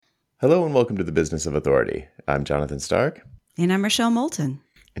Hello and welcome to the Business of Authority. I'm Jonathan Stark. And I'm Rochelle Moulton.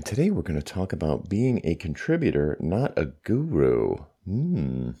 And today we're going to talk about being a contributor, not a guru.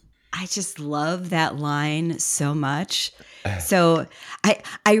 I just love that line so much. So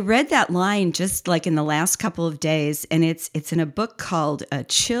I read that line just like in the last couple of days, and it's in a book called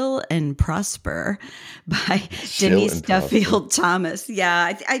Chill and Prosper by Denise Duffield Thomas.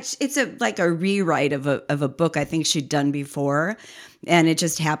 Yeah, it's like a rewrite of a book I think she'd done before, and it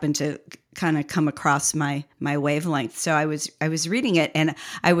just happened to kind of come across my wavelength. So I was reading it, and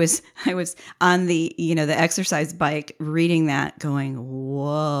I was on the the exercise bike reading that, going,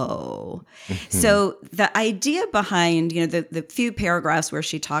 whoa. So the idea behind the few paragraphs where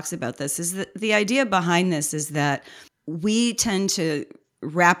she talks about this is that the idea behind this is that we tend to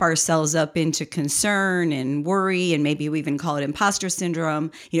wrap ourselves up into concern and worry, and maybe we even call it imposter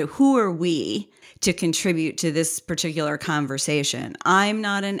syndrome. Who are we to contribute to this particular conversation? I'm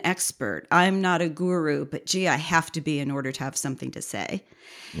not an expert. I'm not a guru, but gee, I have to be in order to have something to say.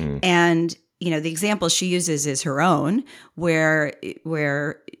 And, the example she uses is her own, where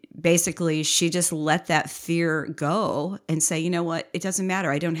basically she just let that fear go and say, you know what, it doesn't matter.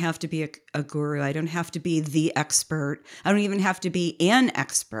 I don't have to be a guru. I don't have to be the expert. I don't even have to be an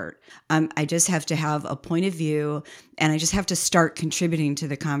expert. I just have to have a point of view, and I just have to start contributing to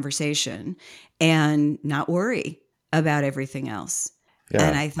the conversation and not worry about everything else. Yeah.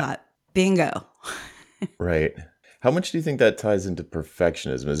 And I thought, bingo. Right. How much do you think that ties into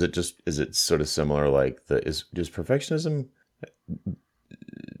perfectionism? Is it sort of similar? Like does perfectionism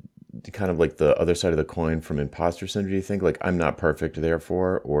kind of like the other side of the coin from imposter syndrome? Do you think like I'm not perfect,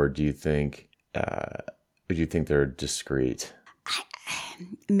 therefore, or do you think they're discrete?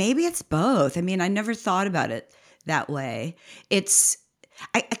 Maybe it's both. I mean, I never thought about it that way.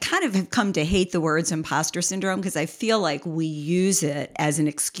 I kind of have come to hate the words imposter syndrome because I feel like we use it as an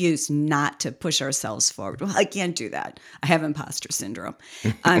excuse not to push ourselves forward. Well, I can't do that. I have imposter syndrome.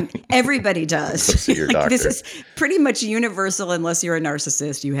 Everybody does. Go see your doctor. This is pretty much universal unless you're a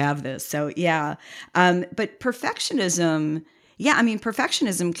narcissist. You have this. So yeah. But perfectionism,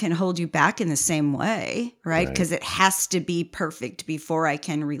 perfectionism can hold you back in the same way, right? Because it has to be perfect before I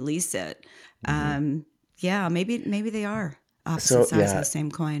can release it. Maybe they are opposite sides of the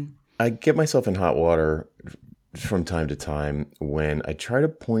same coin. I get myself in hot water from time to time when I try to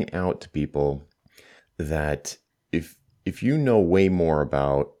point out to people that if you know way more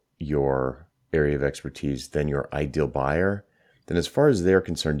about your area of expertise than your ideal buyer, then as far as they're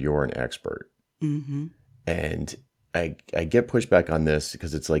concerned, you're an expert. Mm-hmm. And I get pushback on this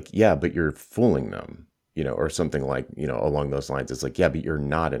because it's like, yeah, but you're fooling them, or something like, along those lines. It's like, yeah, but you're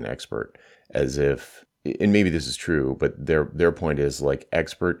not an expert, as if. And maybe this is true, but their point is like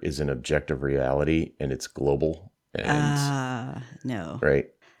expert is an objective reality and it's global. And no. Right.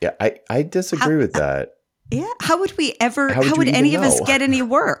 Yeah. I disagree with that. Yeah. How would any of us get any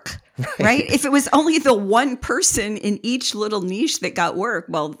work? Right. If it was only the one person in each little niche that got work,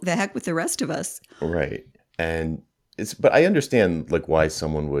 well, the heck with the rest of us. Right. And but I understand like why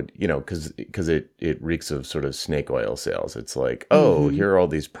someone would, because it reeks of sort of snake oil sales. It's like, here are all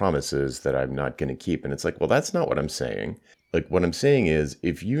these promises that I'm not going to keep. And it's like, well, that's not what I'm saying. Like what I'm saying is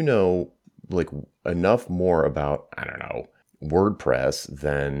if you know like enough more about, I don't know, WordPress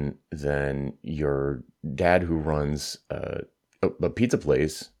than your dad who runs a pizza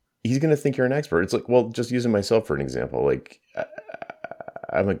place, he's going to think you're an expert. It's like, well, just using myself for an example, like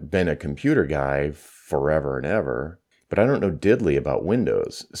I've been a computer guy forever and ever. But I don't know diddly about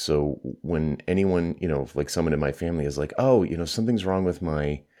Windows. So when anyone, like someone in my family is like, oh, something's wrong with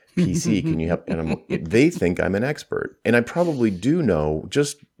my PC, can you help? And they think I'm an expert. And I probably do know,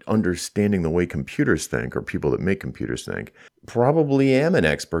 just understanding the way computers think or people that make computers think, probably am an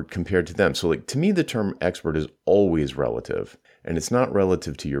expert compared to them. So like to me, the term expert is always relative. And it's not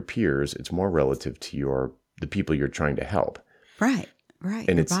relative to your peers. It's more relative to the people you're trying to help. Right. And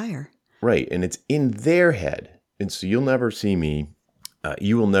your buyer. Right. And it's in their head. And so you will never see me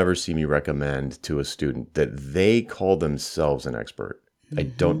recommend to a student that they call themselves an expert. Mm-hmm. I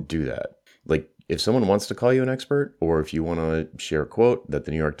don't do that. Like if someone wants to call you an expert, or if you want to share a quote that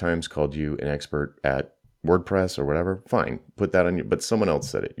the New York Times called you an expert at WordPress or whatever, fine, put that on you. But someone else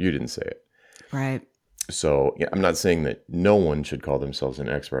said it. You didn't say it. Right. So yeah, I'm not saying that no one should call themselves an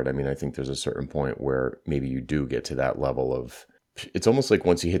expert. I mean, I think there's a certain point where maybe you do get to that level of. It's almost like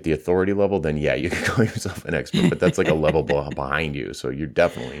once you hit the authority level, then yeah, you can call yourself an expert, but that's like a level behind you. So you're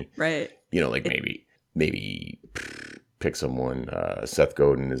definitely, right. Like maybe pick someone. Seth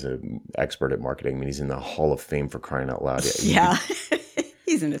Godin is an expert at marketing. I mean, he's in the Hall of Fame for crying out loud. Yeah.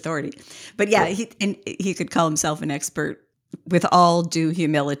 He's an authority, but yeah, he could call himself an expert with all due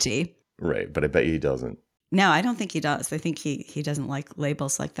humility. Right. But I bet he doesn't. No, I don't think he does. I think he doesn't like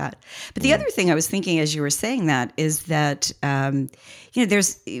labels like that. But the Mm, other thing I was thinking as you were saying that is that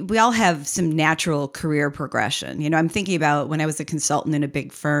we all have some natural career progression. I'm thinking about when I was a consultant in a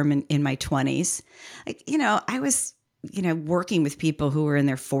big firm in my 20s. I was working with people who were in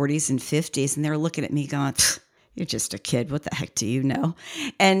their 40s and 50s, and they're looking at me going, "You're just a kid. What the heck do you know?"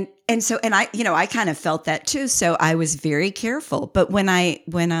 And I kind of felt that too. So I was very careful. But when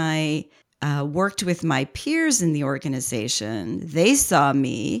I worked with my peers in the organization, they saw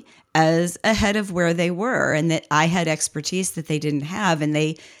me as ahead of where they were, and that I had expertise that they didn't have, and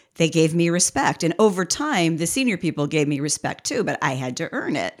they gave me respect. And over time, the senior people gave me respect too, but I had to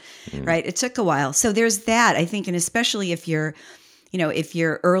earn it, mm. right? It took a while. So there's that, I think, and especially if you're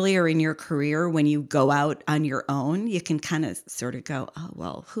earlier in your career, when you go out on your own, you can kind of sort of go, oh,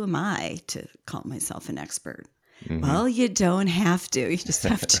 well, who am I to call myself an expert? Hmm. Well, you don't have to. You just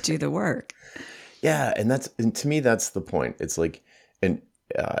have to do the work. Yeah, and to me that's the point. It's like,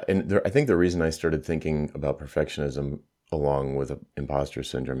 I think the reason I started thinking about perfectionism along with imposter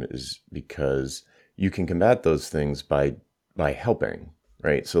syndrome is because you can combat those things by helping,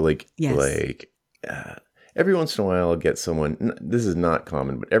 right? So Yes. uh, every once in a while I'll get someone. This is not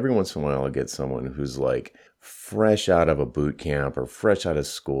common, but every once in a while I'll get someone who's like fresh out of a boot camp or fresh out of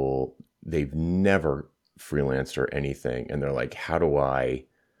school. They've never freelanced or anything, and they're like, "How do I?"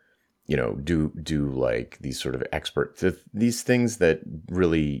 do like these sort of these things that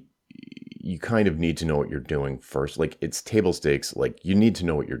really you kind of need to know what you're doing first. Like it's table stakes. Like you need to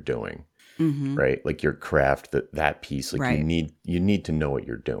know what you're doing, Mm-hmm. right? Like your craft, that piece, like Right. you need to know what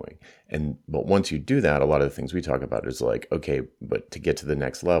you're doing. But once you do that, a lot of the things we talk about is like, okay, but to get to the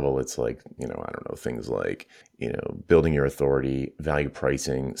next level, it's like, I don't know, things like, building your authority, value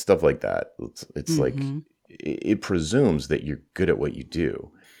pricing, stuff like that. It's like, Mm-hmm. it presumes that you're good at what you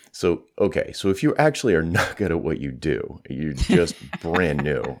do. So, okay, so if you actually are not good at what you do, you're just brand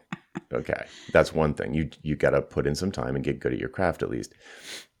new. Okay, that's one thing. You got to put in some time and get good at your craft at least.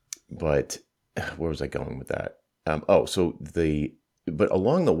 But where was I going with that? But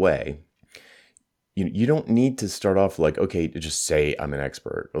along the way, you don't need to start off like, okay, to just say I'm an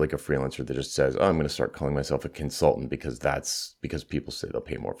expert, or like a freelancer that just says, oh, I'm going to start calling myself a consultant because people say they'll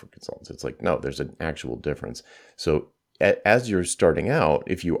pay more for consultants. It's like, no, there's an actual difference. So as you're starting out,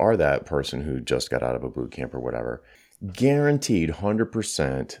 if you are that person who just got out of a boot camp or whatever, guaranteed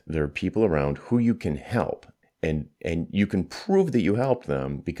 100% there are people around who you can help, and you can prove that you helped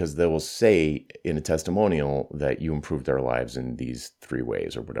them because they will say in a testimonial that you improved their lives in these 3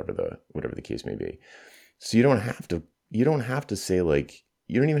 ways or whatever the case may be. So you don't have to say like,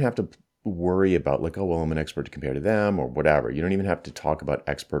 you don't even have to worry about like, oh well, I'm an expert compared to them or whatever. You don't even have to talk about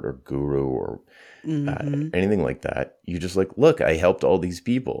expert or guru or Mm-hmm. anything like that. You just like, look, I helped all these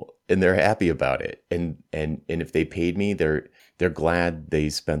people and they're happy about it. And if they paid me, they're glad they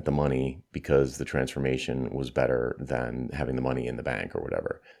spent the money because the transformation was better than having the money in the bank or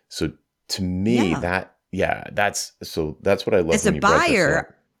whatever. So to me, Yeah. that's what I love As a when you brought this up.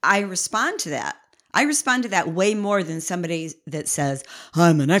 buyer, I respond to that. I respond to that way more than somebody that says,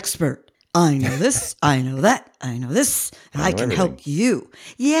 I'm an expert. I know this, I know that, I know this, and I I know can everything. help you.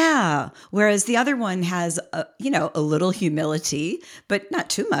 Yeah. Whereas the other one has, a little humility, but not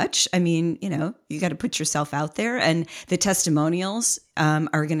too much. I mean, you got to put yourself out there, and the testimonials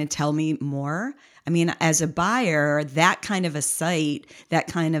are going to tell me more. I mean, as a buyer, that kind of a site, that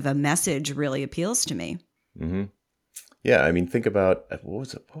kind of a message really appeals to me. Hmm. Yeah, I mean, think about what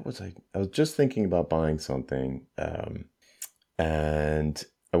was it? What was I? I was just thinking about buying something, and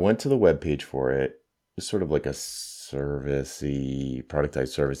I went to the webpage for it. It's sort of like a servicey,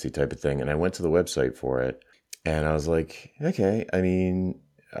 productized servicey type of thing. And I went to the website for it, and I was like, okay, I mean,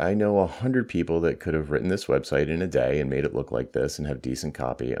 I know 100 people that could have written this website in a day and made it look like this and have decent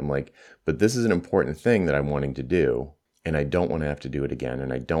copy. I'm like, but this is an important thing that I'm wanting to do. And I don't want to have to do it again.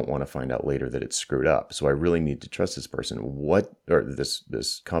 And I don't want to find out later that it's screwed up. So I really need to trust this person. Or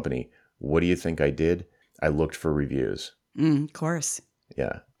this company, what do you think I did? I looked for reviews. Of course.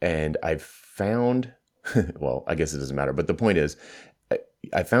 Yeah. And I found, well, I guess it doesn't matter. But the point is, I,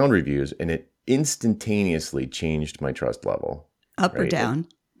 I found reviews and it instantaneously changed my trust level, Up or right? down?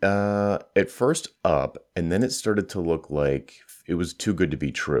 At first up, and then it started to look like it was too good to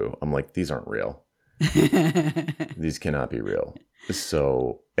be true. I'm like, these aren't real. These cannot be real.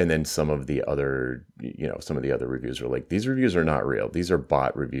 So, and then some of the other reviews are like, these reviews are not real. These are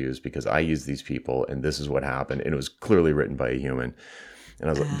bot reviews because I use these people and this is what happened. And it was clearly written by a human. And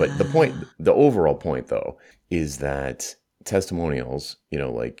I was like, but Ah, the overall point though, is that testimonials,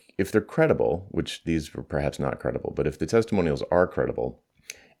 like if they're credible, which these were perhaps not credible, but if the testimonials are credible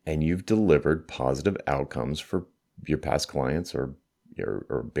and you've delivered positive outcomes for your past clients or your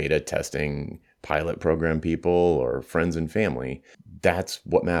or beta testing pilot program people or friends and family, that's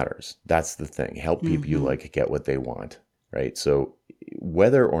what matters. That's the thing. Help people you Mm-hmm. like get what they want, right? So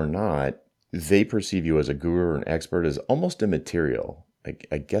whether or not they perceive you as a guru or an expert is almost immaterial.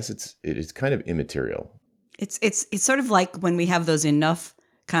 I guess it's kind of immaterial. It's sort of like when we have those enough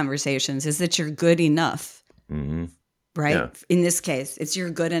conversations, is that you're good enough, Hmm. right? Yeah. In this case, it's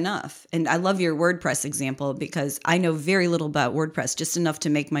you're good enough. And I love your WordPress example because I know very little about WordPress, just enough to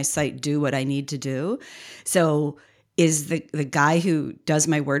make my site do what I need to do. So is the guy who does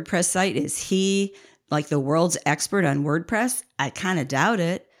my WordPress site, is he like the world's expert on WordPress? I kind of doubt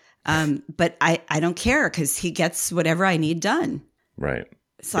it. But I don't care because he gets whatever I need done. Right.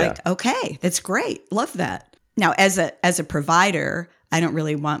 It's Yeah. like, okay, that's great. Love that. Now, as a provider, I don't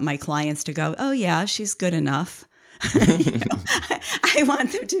really want my clients to go, oh yeah, she's good enough. I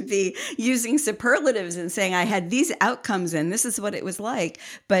want them to be using superlatives and saying, I had these outcomes and this is what it was like.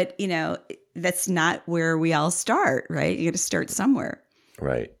 But, that's not where we all start, right? You got to start somewhere.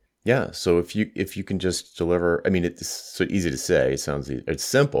 Right. Yeah. So if you can just deliver, I mean, it's so easy to say. It sounds it's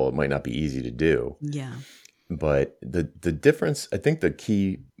simple. It might not be easy to do, Yeah. but the difference, I think, the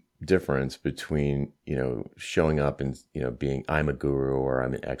key difference between showing up and being I'm a guru or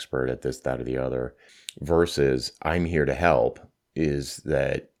I'm an expert at this, that, or the other, versus I'm here to help, is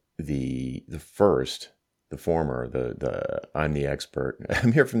that the first, the former, the I'm the expert.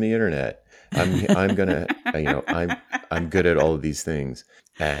 I'm here from the internet. I'm gonna I'm good at all of these things.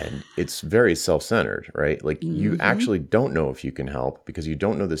 And it's very self-centered, right? Like you Hmm. actually don't know if you can help because you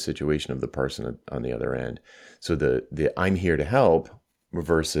don't know the situation of the person on the other end. So the I'm here to help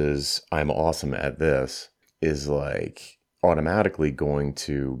versus I'm awesome at this is like automatically going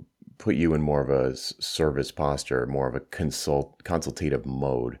to put you in more of a service posture, more of a consultative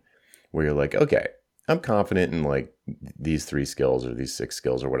mode where you're like, okay, I'm confident in like these 3 skills or these 6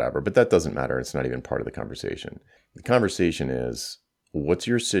 skills or whatever, but that doesn't matter. It's not even part of the conversation. The conversation is, what's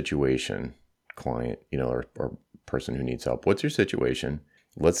your situation, client, or person who needs help? What's your situation?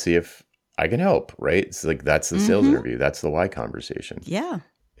 Let's see if I can help, right? It's like, that's the sales Hmm. interview. That's the why conversation Yeah.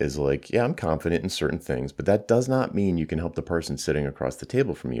 is like, yeah, I'm confident in certain things, but that does not mean you can help the person sitting across the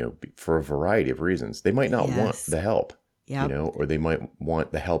table from you for a variety of reasons. They might not want Yes. the help, Yep. or they might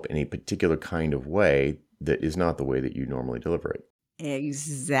want the help in a particular kind of way that is not the way that you normally deliver it.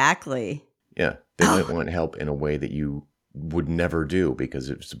 Exactly. Yeah, they might Oh, want help in a way that you would never do because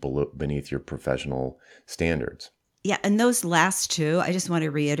it's beneath your professional standards. yeah, and those last two, I just want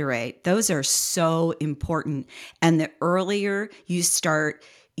to reiterate, those are so important. And the earlier you start,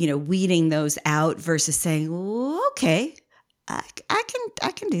 weeding those out versus saying, "Ooh, okay, I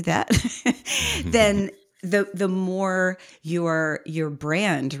can do that," then the more your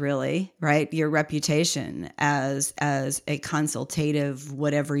brand really, right, your reputation as a consultative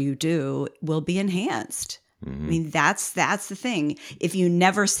whatever you do will be enhanced. I Hmm. mean, that's the thing. If you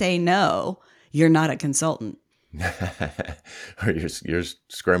never say no, you're not a consultant. Or you're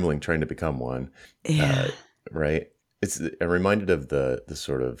scrambling trying to become one, uh, Yeah. right? I'm reminded of the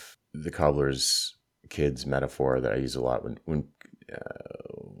sort of the cobbler's kids metaphor that I use a lot when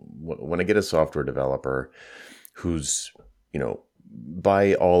I get a software developer who's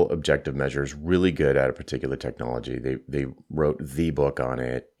by all objective measures really good at a particular technology. They wrote the book on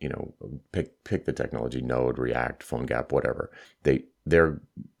it. Pick the technology: Node, React, PhoneGap, whatever. They're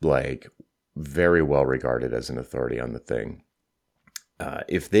like very well regarded as an authority on the thing.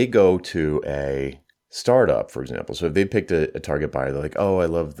 If they go to a startup, for example, so if they picked a target buyer, they're like, oh, I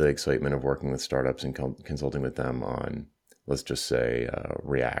love the excitement of working with startups and consulting with them on, let's just say,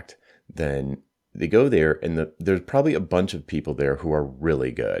 React. Then they go there, and there's probably a bunch of people there who are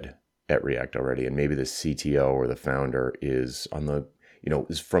really good at React already, and maybe the CTO or the founder is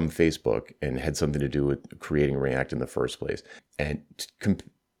is from Facebook and had something to do with creating React in the first place. And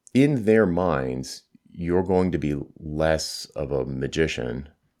in their minds, you're going to be less of a magician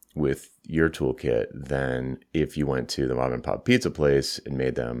with your toolkit than if you went to the mom and pop pizza place and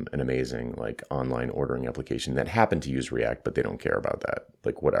made them an amazing like online ordering application that happened to use React, but they don't care about that.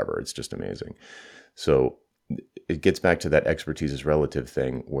 Like whatever, it's just amazing. So it gets back to that expertise is relative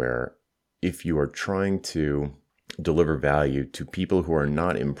thing where if you are trying to deliver value to people who are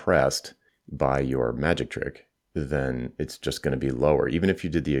not impressed by your magic trick, then it's just going to be lower. Even if you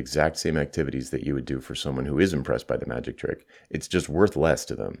did the exact same activities that you would do for someone who is impressed by the magic trick, it's just worth less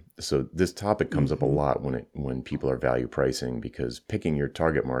to them. So this topic comes up a Hmm. lot when people are value pricing, because picking your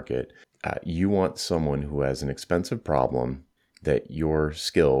target market You want someone who has an expensive problem that your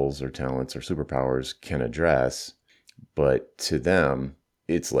skills or talents or superpowers can address, but to them,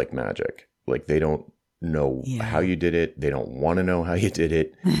 it's like magic. Like they don't know how Yeah. you did it. They don't want to know how you did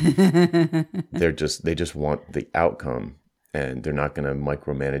it. They just want the outcome, and they're not going to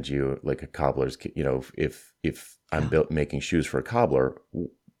micromanage you like a cobbler's. If I'm making shoes for a cobbler,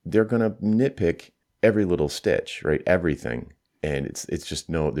 they're going to nitpick every little stitch, right? Everything. And it's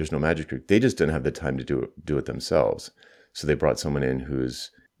just there's no magic trick. They just didn't have the time to do it themselves. So they brought someone in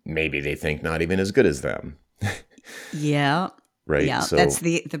who's maybe they think not even as good as them. Yeah. Right. Yeah. So That's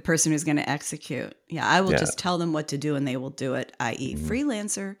the person who's going to execute. Yeah. I will yeah. just tell them what to do and they will do it, i.e.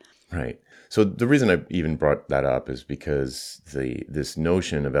 freelancer. Right. So the reason I even brought that up is because this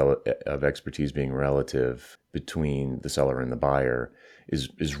notion of expertise being relative between the seller and the buyer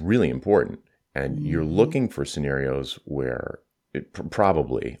is really important. And you're looking for scenarios where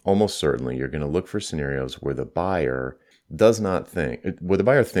probably, almost certainly, you're going to look for scenarios where the buyer where the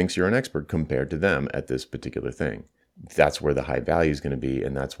buyer thinks you're an expert compared to them at this particular thing. That's where the high value is going to be,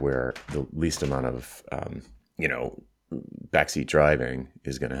 and that's where the least amount of, backseat driving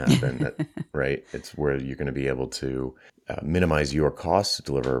is going to happen. Right? It's where you're going to be able to minimize your costs,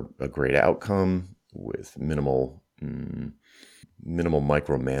 deliver a great outcome with minimal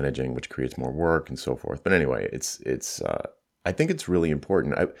micromanaging, which creates more work and so forth. But anyway, I think it's really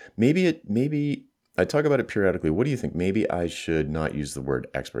important. Maybe I talk about it periodically. What do you think? Maybe I should not use the word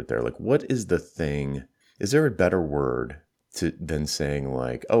expert there. Like, what is the thing? Is there a better word than saying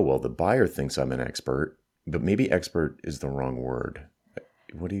like, oh, well, the buyer thinks I'm an expert, but maybe expert is the wrong word.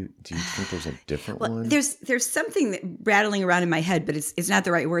 Do you think there's a different one? There's something rattling around in my head, but it's not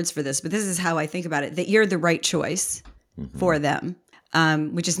the right words for this. But this is how I think about it: that you're the right choice for them,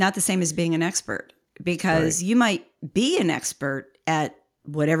 which is not the same as being an expert, because you might be an expert at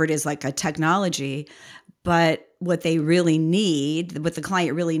whatever it is, like a technology, but what they really need, what the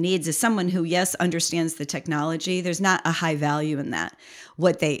client really needs, is someone who, yes, understands the technology. There's not a high value in that.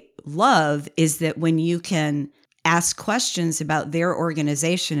 What they love is that when you can ask questions about their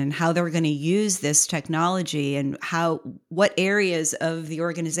organization and how they're going to use this technology and what areas of the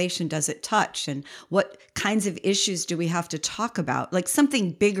organization does it touch and what kinds of issues do we have to talk about, like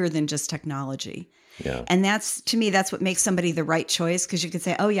something bigger than just technology. Yeah. And to me, that's what makes somebody the right choice, because you could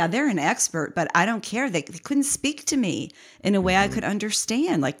say, oh yeah, they're an expert, but I don't care. They couldn't speak to me in a way I could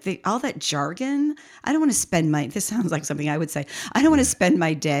understand. Like all that jargon, I don't want to spend this sounds like something I would say. I don't want to spend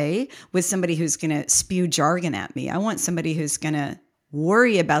my day with somebody who's going to spew jargon at me. I want somebody who's going to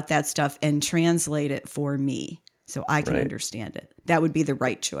worry about that stuff and translate it for me so I can understand it. That would be the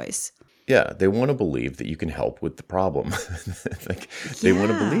right choice. Yeah, they want to believe that you can help with the problem. They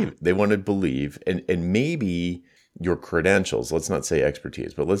want to believe, and maybe your credentials, let's not say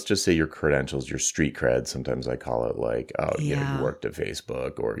expertise, but let's just say your credentials, your street cred. Sometimes I call it like, you worked at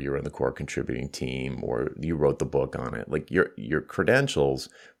Facebook, or you're in the core contributing team, or you wrote the book on it. Like your credentials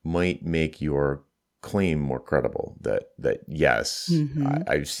might make your claim more credible that yes,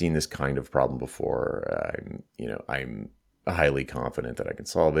 I've seen this kind of problem before. I'm highly confident that I can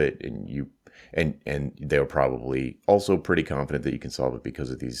solve it, and they're probably also pretty confident that you can solve it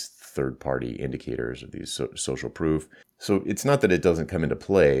because of these third-party indicators or these social proof. So it's not that it doesn't come into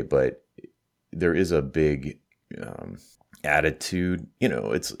play, but there is a big attitude.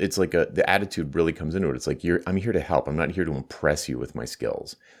 It's like the attitude really comes into it. It's like I'm here to help. I'm not here to impress you with my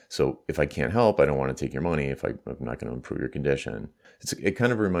skills. So if I can't help, I don't want to take your money. If I'm not going to improve your condition. It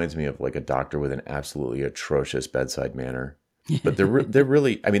kind of reminds me of like a doctor with an absolutely atrocious bedside manner. But they're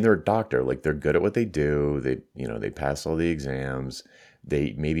really, I mean, they're a doctor. Like they're good at what they do. They pass all the exams.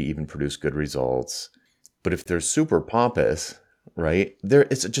 They maybe even produce good results. But if they're super pompous, right,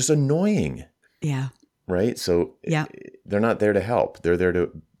 it's just annoying. Yeah. Right. So they're not there to help. They're there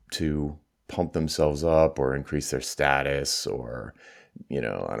to pump themselves up or increase their status or, I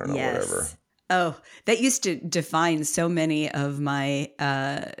don't know, whatever. Oh, that used to define so many of my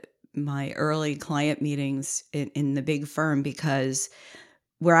early client meetings in the big firm, because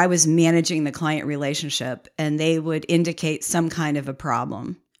where I was managing the client relationship and they would indicate some kind of a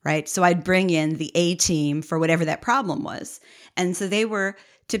problem, right? So I'd bring in the A team for whatever that problem was. And so they were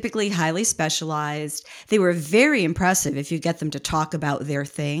typically highly specialized. They were very impressive if you get them to talk about their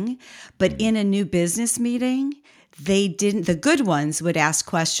thing. But in a new business meeting, the good ones would ask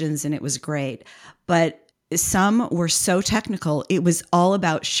questions and it was great. But some were so technical, it was all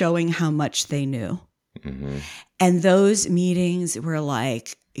about showing how much they knew. And those meetings were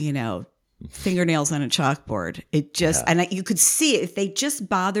like, fingernails on a chalkboard. It just, Yeah. you could see if they just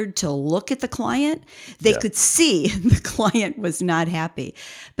bothered to look at the client, they Yeah. could see the client was not happy.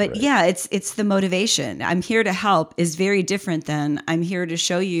 But Right. yeah, it's the motivation. I'm here to help is very different than I'm here to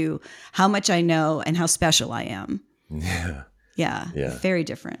show you how much I know and how special I am. Yeah. Yeah, Yeah. very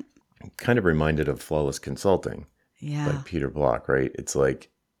different. Kind of reminded of Flawless Consulting by Yeah. Peter Block, right? It's like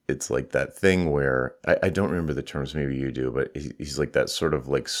that thing where I don't remember the terms, maybe you do, but he's like that sort of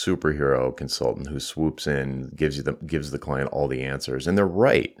like superhero consultant who swoops in, gives the client all the answers, and they're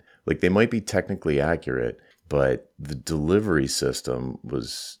right. Like they might be technically accurate, but the delivery system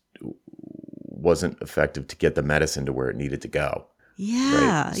wasn't effective to get the medicine to where it needed to go. Right.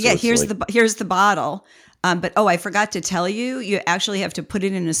 Yeah. So Yeah. it's like, Here's the bottle. But I forgot to tell you, you actually have to put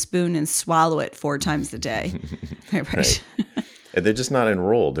it in a spoon and swallow it 4 times a day. right. And they're just not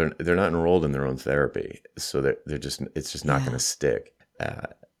enrolled. They're not enrolled in their own therapy. So it's just not going Yeah. to stick.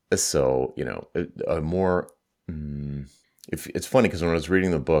 So, a more, if it's funny because when I was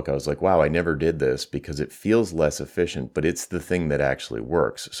reading the book, I was like, wow, I never did this because it feels less efficient, but it's the thing that actually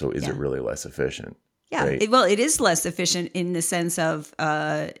works. So is it really less efficient? Yeah. Right? It is less efficient in the sense of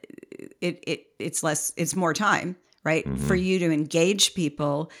it's more time, right? For you to engage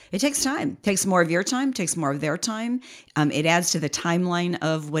people, it takes time. It takes more of your time, takes more of their time. It adds to the timeline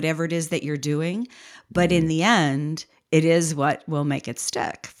of whatever it is that you're doing. But in the end, it is what will make it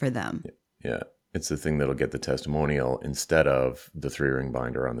stick for them. Yeah. It's the thing that'll get the testimonial instead of the 3-ring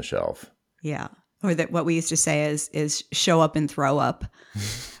binder on the shelf. Yeah. Or that what we used to say is show up and throw up,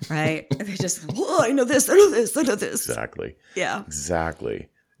 right? They just, I know this, I know this, I know this. Exactly. Yeah. Exactly.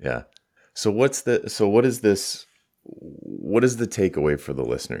 Yeah. So what is the takeaway for the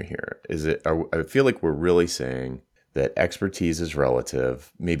listener here? I feel like we're really saying that expertise is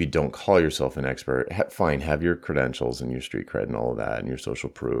relative. Maybe don't call yourself an expert. Fine, have your credentials and your street cred and all of that and your social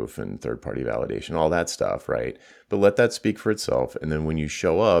proof and third-party validation, all that stuff, right? But let that speak for itself. And then when you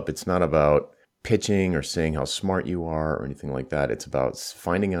show up, it's not about pitching or saying how smart you are or anything like that. It's about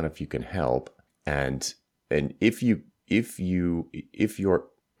finding out if you can help. And if you're,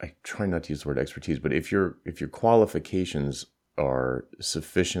 I try not to use the word expertise, but if your qualifications are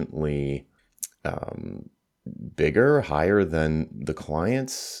sufficiently bigger, higher than the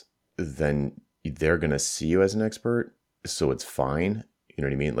clients, then they're going to see you as an expert. So it's fine. You know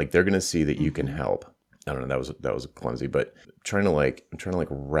what I mean? Like they're going to see that you can help. I don't know. That was clumsy, but I'm trying to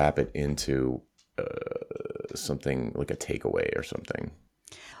wrap it into something like a takeaway or something.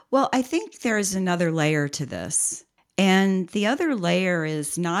 Well, I think there is another layer to this. And the other layer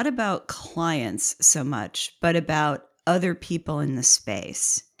is not about clients so much, but about other people in the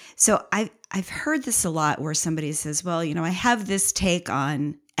space. So I've heard this a lot where somebody says, well, I have this take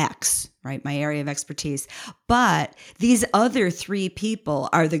on X, right? My area of expertise, but these other 3 people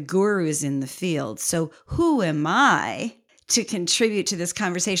are the gurus in the field. So who am I to contribute to this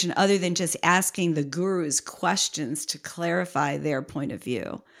conversation other than just asking the gurus questions to clarify their point of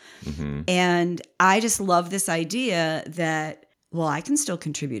view? Mm-hmm. And I just love this idea that, well, I can still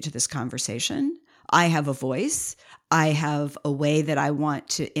contribute to this conversation. I have a voice. I have a way that I want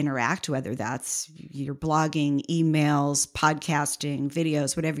to interact, whether that's your blogging, emails, podcasting,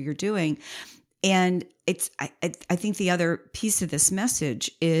 videos, whatever you're doing. And I think the other piece of this message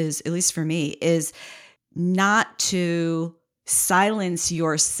is, at least for me, is not to silence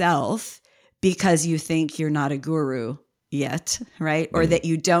yourself because you think you're not a guru yet, right? Or that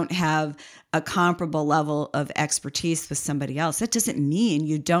you don't have a comparable level of expertise with somebody else. That doesn't mean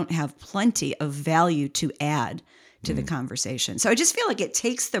you don't have plenty of value to add to the conversation. So I just feel like it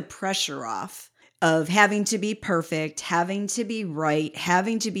takes the pressure off of having to be perfect, having to be right,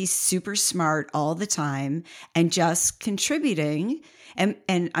 having to be super smart all the time, and just contributing. And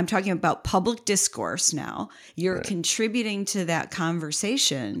I'm talking about public discourse now. You're contributing to that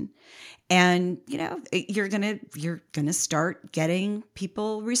conversation. And, you're gonna start getting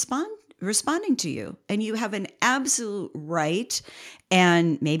people responding to you, and you have an absolute right.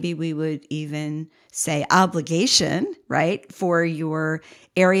 And maybe we would even say obligation, right, for your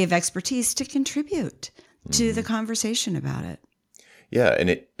area of expertise to contribute to the conversation about it. Yeah.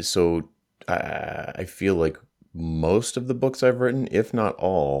 And I feel like most of the books I've written, if not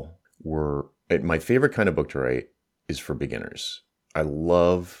all, my favorite kind of book to write is for beginners. I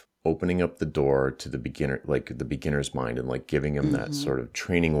love opening up the door to the beginner's mind, and like giving them that sort of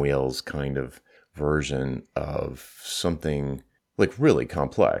training wheels kind of version of something like really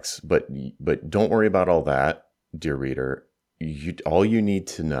complex. But don't worry about all that, dear reader. All you need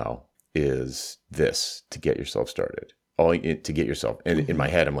to know is this to get yourself started. To get yourself. And in my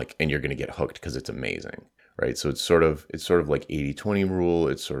head, I'm like, and you're going to get hooked because it's amazing. right? So it's sort of like 80-20 rule.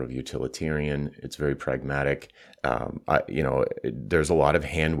 It's sort of utilitarian. It's very pragmatic. There's a lot of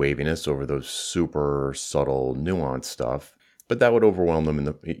hand waviness over those super subtle, nuanced stuff, but that would overwhelm them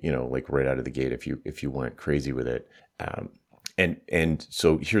in like right out of the gate if you went crazy with it. And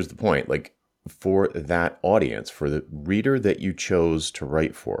so here's the point, like for that audience, for the reader that you chose to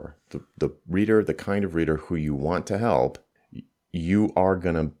write for, the reader, the kind of reader who you want to help, you are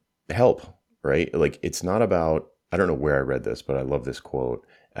going to help, right? Like it's not about, I don't know where I read this, but I love this quote.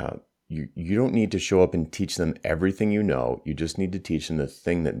 You don't need to show up and teach them everything you know. You just need to teach them the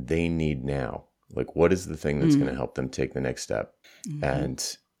thing that they need now. Like what is the thing that's going to help them take the next step?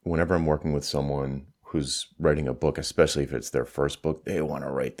 And whenever I'm working with someone who's writing a book, especially if it's their first book, they want to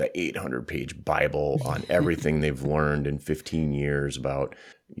write the 800-page Bible on everything they've learned in 15 years about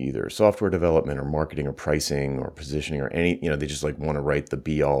either software development or marketing or pricing or positioning or any, they just like want to write the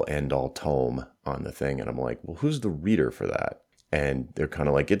be all end all tome on the thing. And I'm like, well, who's the reader for that? And they're kind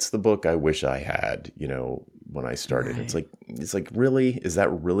of like, it's the book I wish I had, when I started. Right. It's like, really? Is that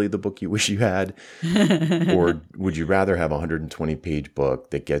really the book you wish you had? Or would you rather have a 120-page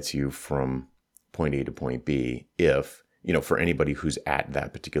book that gets you from point A to point B if, for anybody who's at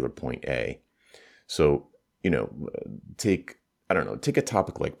that particular point A? So, take a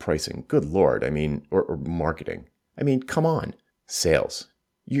topic like pricing. Good Lord. I mean, or marketing. I mean, come on. Sales.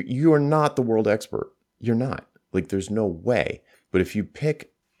 You are not the world expert. You're not. Like, there's no way. But if you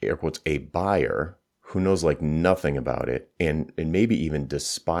pick, air quotes, a buyer who knows like nothing about it and maybe even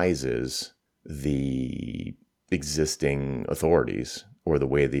despises the existing authorities or the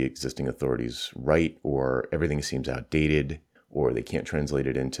way the existing authorities write, or everything seems outdated, or they can't translate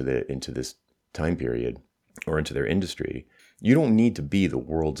it into this time period or into their industry, you don't need to be the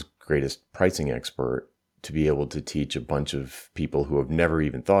world's greatest pricing expert to be able to teach a bunch of people who have never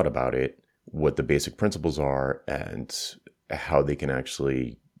even thought about it what the basic principles are and how they can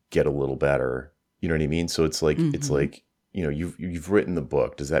actually get a little better. You know what I mean? So it's like you've written the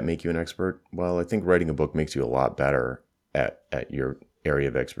book. Does that make you an expert? Well, I think writing a book makes you a lot better at your area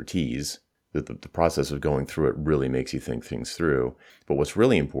of expertise. The process of going through it really makes you think things through. But what's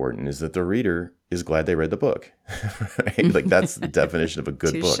really important is that the reader is glad they read the book. Right? Like that's the definition of a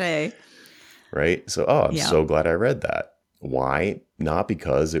good book. Right? So, I'm so glad I read that. Why? Not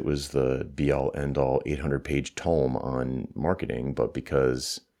because it was the be-all, end-all 800-page tome on marketing, but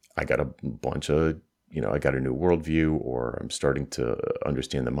because I got a bunch of, I got a new worldview, or I'm starting to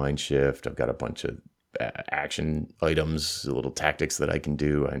understand the mind shift. I've got a bunch of action items, little tactics that I can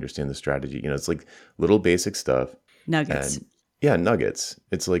do. I understand the strategy. It's like little basic stuff. Nuggets. And yeah, nuggets.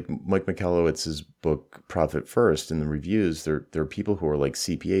 It's like Mike Michalowicz's book, Profit First. In the reviews, there are people who are like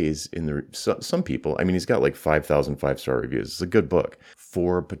CPAs some people. I mean, he's got like 5,000 5-star reviews. It's a good book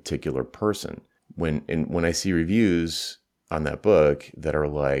for a particular person. When I see reviews on that book that are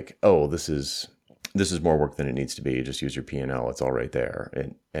like, oh, this is more work than it needs to be. Just use your P&L. It's all right there.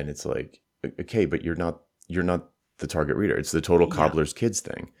 And it's like, okay, but you're not the target reader. It's the total cobbler's kids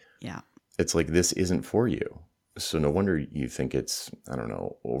thing. Yeah. It's like, this isn't for you. So no wonder you think it's, I don't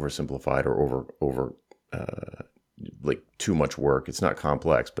know, oversimplified or over like too much work. It's not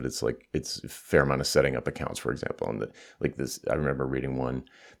complex, but it's like, it's a fair amount of setting up accounts, for example. And I remember reading one,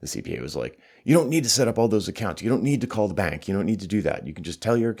 the CPA was like, you don't need to set up all those accounts. You don't need to call the bank. You don't need to do that. You can just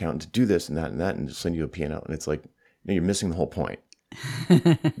tell your accountant to do this and that, and just send you a P&L. And it's like, you're missing the whole point.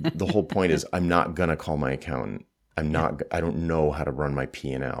 The whole point is I'm not going to call my accountant. I don't know how to run my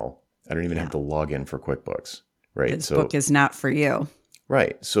P&L. I don't even have to log in for QuickBooks. Right. This book is not for you.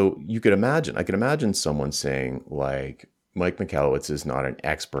 Right. So I could imagine someone saying like, Mike Michalowicz is not an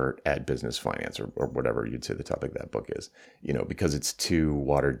expert at business finance or whatever you'd say the topic of that book is, because it's too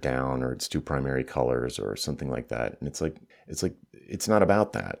watered down or it's too primary colors or something like that. And it's like, it's not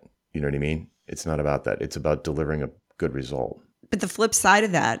about that. You know what I mean? It's not about that. It's about delivering a good result. But the flip side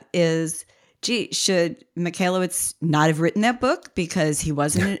of that is, should Michalowicz not have written that book because he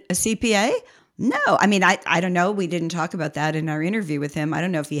wasn't a CPA? No, I mean, I don't know. We didn't talk about that in our interview with him. I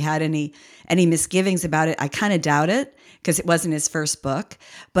don't know if he had any misgivings about it. I kind of doubt it because it wasn't his first book.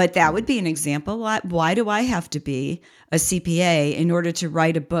 But that would be an example. Why do I have to be a CPA in order to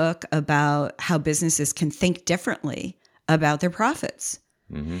write a book about how businesses can think differently about their profits?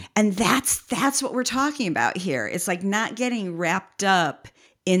 Mm-hmm. And that's what we're talking about here. It's like not getting wrapped up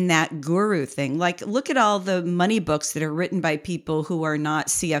in that guru thing. Like, look at all the money books that are written by people who are not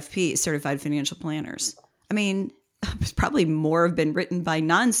CFPs, certified financial planners. I mean, probably more have been written by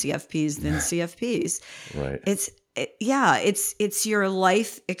non-CFPs than CFPs. Right. It's your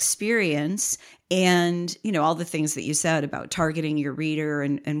life experience and, all the things that you said about targeting your reader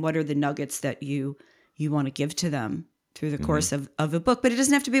and what are the nuggets that you you want to give to them through the Hmm. course of a book. But it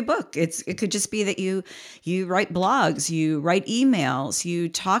doesn't have to be a book. It could just be that you write blogs, you write emails, you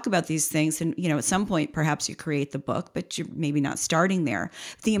talk about these things. And, at some point, perhaps you create the book, but you're maybe not starting there.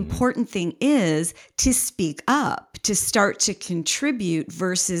 The Hmm. important thing is to speak up, to start to contribute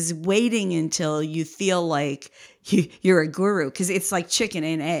versus waiting until you feel like you're a guru, because it's like chicken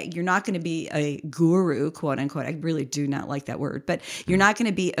and egg. You're not going to be a guru, quote unquote. I really do not like that word, but you're not going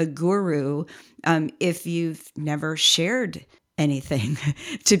to be a guru if you've never shared anything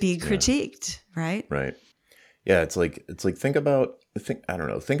to be Yeah. critiqued, right? Right. Yeah. I don't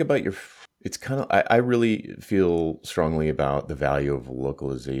know. Think about it's kind of, I really feel strongly about the value of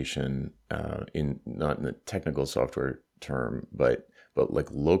localization, not in the technical software term, but like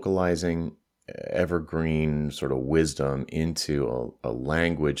localizing evergreen sort of wisdom into a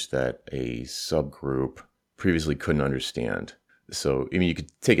language that a subgroup previously couldn't understand. So, I mean, you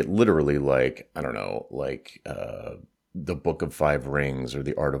could take it literally, like, I don't know, like the Book of Five Rings or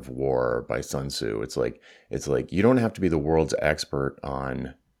The Art of War by Sun Tzu. It's like you don't have to be the world's expert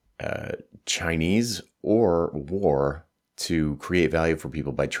on Chinese or war to create value for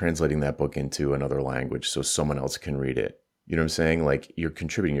people by translating that book into another language so someone else can read it. You know what I'm saying? Like, you're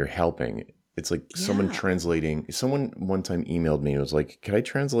contributing, you're helping. It's like Yeah. someone one time emailed me and was like, "Can I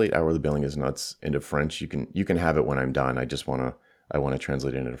translate Hour the Billing is Nuts into French? You can have it when I'm done. I want to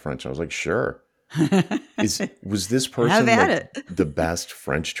translate it into French." And I was like, "Sure." Was this Have person at like it. the best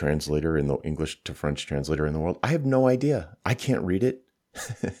French translator in the English to French translator in the world? I have no idea. I can't read it.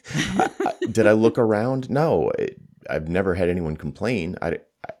 Did I look around? No, I've never had anyone complain.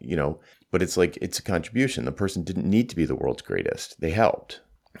 But it's like, it's a contribution. The person didn't need to be the world's greatest. They helped.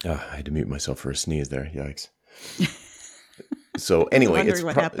 I had to mute myself for a sneeze there. Yikes. So I was anyway, wondering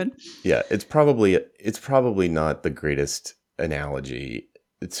what happened. yeah, it's probably not the greatest analogy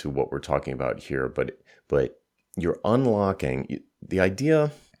to what we're talking about here, but you're unlocking the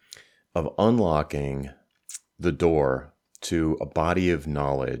idea of unlocking the door to a body of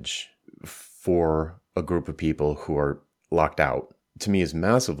knowledge for a group of people who are locked out, to me, is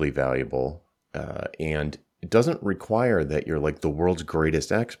massively valuable. And it doesn't require that you're like the world's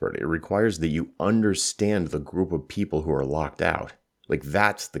greatest expert. It requires that you understand the group of people who are locked out. Like,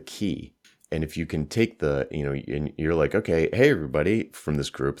 that's the key. And if you can take and you're like, okay, hey, everybody from this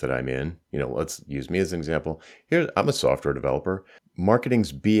group that I'm in, let's use me as an example. Here, I'm a software developer.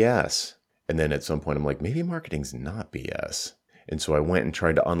 Marketing's BS. And then at some point, I'm like, maybe marketing's not BS. And so I went and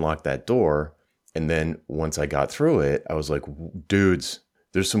tried to unlock that door. And then once I got through it, I was like, dudes,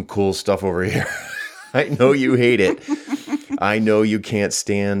 there's some cool stuff over here. I know you hate it. I know you can't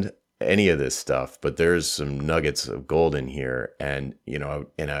stand any of this stuff, but there's some nuggets of gold in here. And,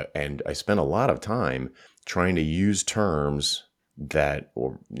 I spent a lot of time trying to use terms that,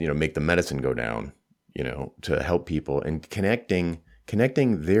 or, make the medicine go down, to help people, and connecting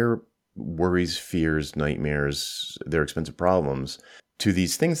their worries, fears, nightmares, their expensive problems to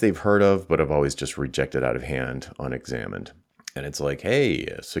these things they've heard of, but have always just rejected out of hand, unexamined. And it's like, hey,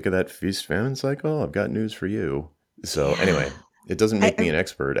 sick of that feast famine cycle? I've got news for you. So Yeah. anyway, it doesn't make me an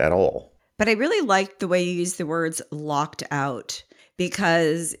expert at all. But I really like the way you use the words locked out,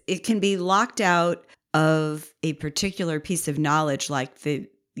 because it can be locked out of a particular piece of knowledge, like the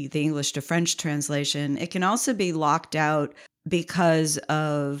English to French translation. It can also be locked out because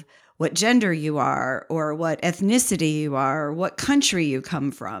of what gender you are, or what ethnicity you are, or what country you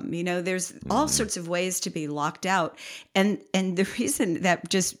come from. There's all Mm-hmm. sorts of ways to be locked out. And the reason that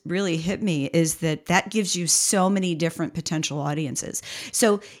just really hit me is that gives you so many different potential audiences.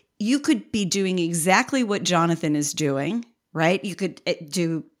 So you could be doing exactly what Jonathan is doing, right? You could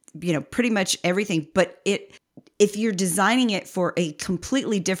do, pretty much everything, but if you're designing it for a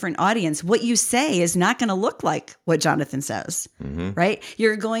completely different audience, what you say is not going to look like what Jonathan says, Mm-hmm. right?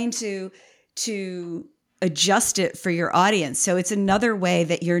 You're going to adjust it for your audience. So it's another way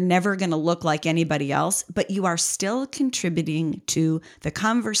that you're never going to look like anybody else, but you are still contributing to the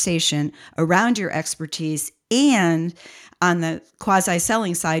conversation around your expertise. And on the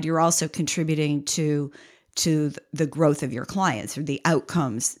quasi-selling side, you're also contributing to the growth of your clients, or the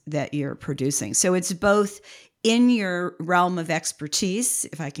outcomes that you're producing. So it's both in your realm of expertise,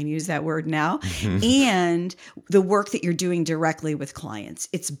 if I can use that word now, and the work that you're doing directly with clients.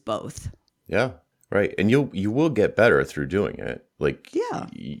 It's both. Yeah, right. And you will get better through doing it. Like, Yeah.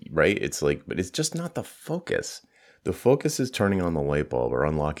 right? It's like, but it's just not the focus. The focus is turning on the light bulb or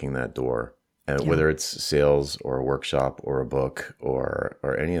unlocking that door. And Yeah. whether it's sales or a workshop or a book or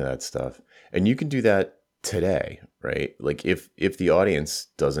any of that stuff. And you can do that today, right? Like, if the audience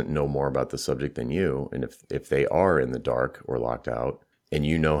doesn't know more about the subject than you, and if they are in the dark or locked out, and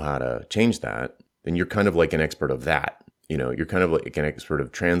you know how to change that, then you're kind of like an expert of that. You're kind of like an expert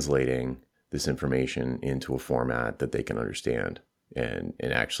of translating this information into a format that they can understand and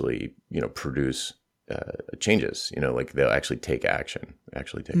actually, produce changes, like they'll actually take action,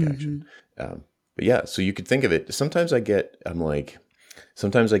 But yeah, so you could think of it. Sometimes I get a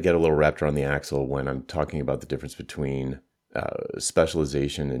little wrapped around the axle when I'm talking about the difference between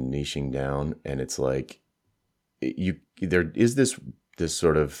specialization and niching down. And it's like, there is this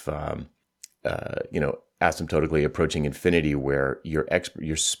sort of, asymptotically approaching infinity where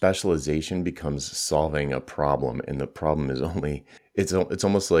your specialization becomes solving a problem, and the problem is only it's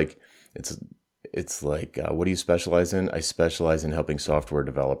almost like it's like what do you specialize in? I specialize in helping software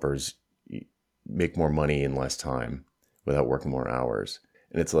developers make more money in less time without working more hours.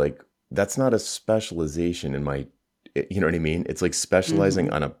 And it's like, that's not a specialization you know what I mean? It's like specializing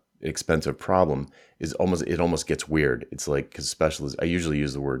on a expensive problem it almost gets weird. It's like, because I usually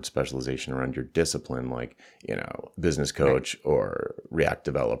use the word specialization around your discipline, like, business coach or React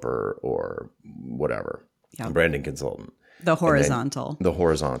developer or whatever, branding consultant. The horizontal.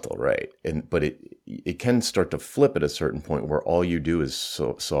 Right. But it can start to flip at a certain point where all you do is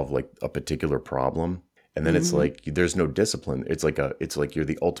solve like a particular problem. And then it's like, there's no discipline. It's like you're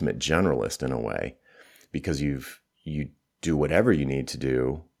the ultimate generalist in a way, because you do whatever you need to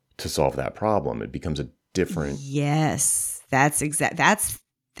do to solve that problem. It becomes a different. Yes, that's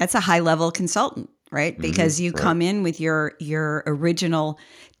a high level consultant, right? Because you come in with your original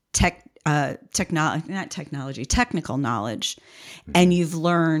technical knowledge, and you've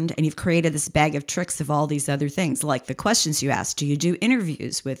learned and you've created this bag of tricks of all these other things, like the questions you ask. Do you do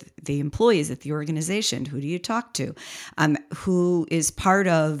interviews with the employees at the organization? Who do you talk to? Who is part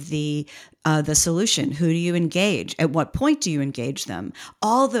of the solution? Who do you engage? At what point do you engage them?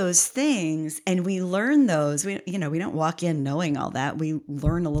 All those things, and we learn those. We don't walk in knowing all that. We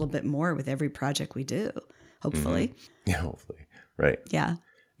learn a little bit more with every project we do. Hopefully, yeah, hopefully, right? Yeah.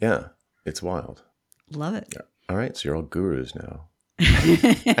 It's wild. Love it. Yeah. All right. So you're all gurus now.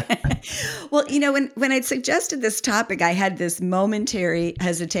 Well, when I suggested this topic, I had this momentary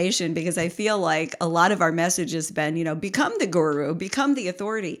hesitation, because I feel like a lot of our message has been, become the guru, become the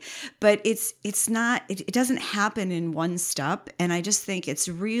authority. But it's not, it doesn't happen in one step. And I just think it's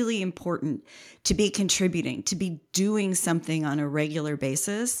really important to be contributing, to be doing something on a regular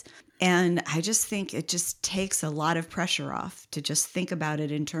basis. And I just think it just takes a lot of pressure off to just think about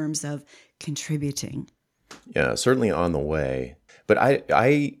it in terms of contributing. Yeah, certainly on the way. But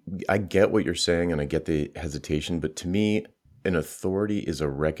I get what you're saying, and I get the hesitation. But to me, an authority is a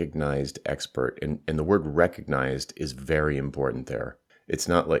recognized expert. And the word recognized is very important there. It's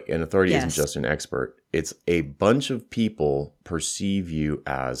not like an authority isn't just an expert. It's a bunch of people perceive you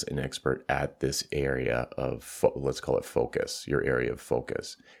as an expert at this area of, let's call it focus, your area of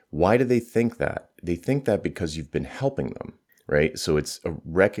focus. Why do they think that? They think that because you've been helping them, right? So it's a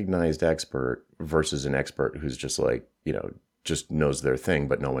recognized expert versus an expert who's just like, just knows their thing,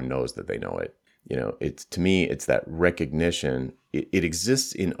 but no one knows that they know it. To me, it's that recognition. It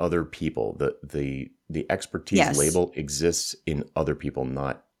exists in other people. The expertise label exists in other people,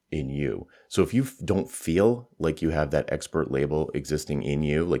 not in you. So if you don't feel like you have that expert label existing in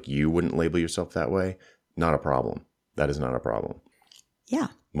you, like you wouldn't label yourself that way, not a problem. That is not a problem. Yeah.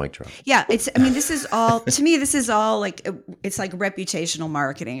 Mic drop. Yeah. This is all, to me, this is all like, it's like reputational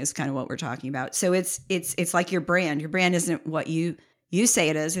marketing is kind of what we're talking about. So it's like your brand. Your brand isn't what you say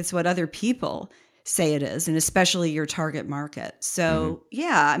it is. It's what other people say it is, and especially your target market. So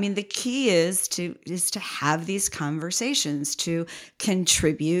the key is to have these conversations, to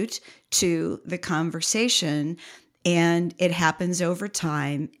contribute to the conversation. And it happens over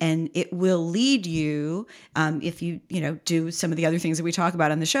time, and it will lead you, if you do some of the other things that we talk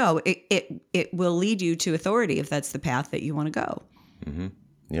about on the show, it will lead you to authority if that's the path that you want to go. Mm-hmm.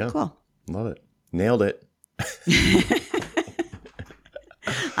 Yeah. Cool. Love it. Nailed it.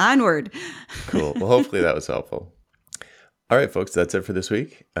 Onward. Cool. Well, hopefully that was helpful. All right, folks, that's it for this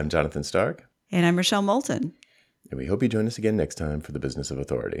week. I'm Jonathan Stark. And I'm Rochelle Moulton. And we hope you join us again next time for the Business of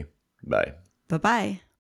Authority. Bye. Bye-bye.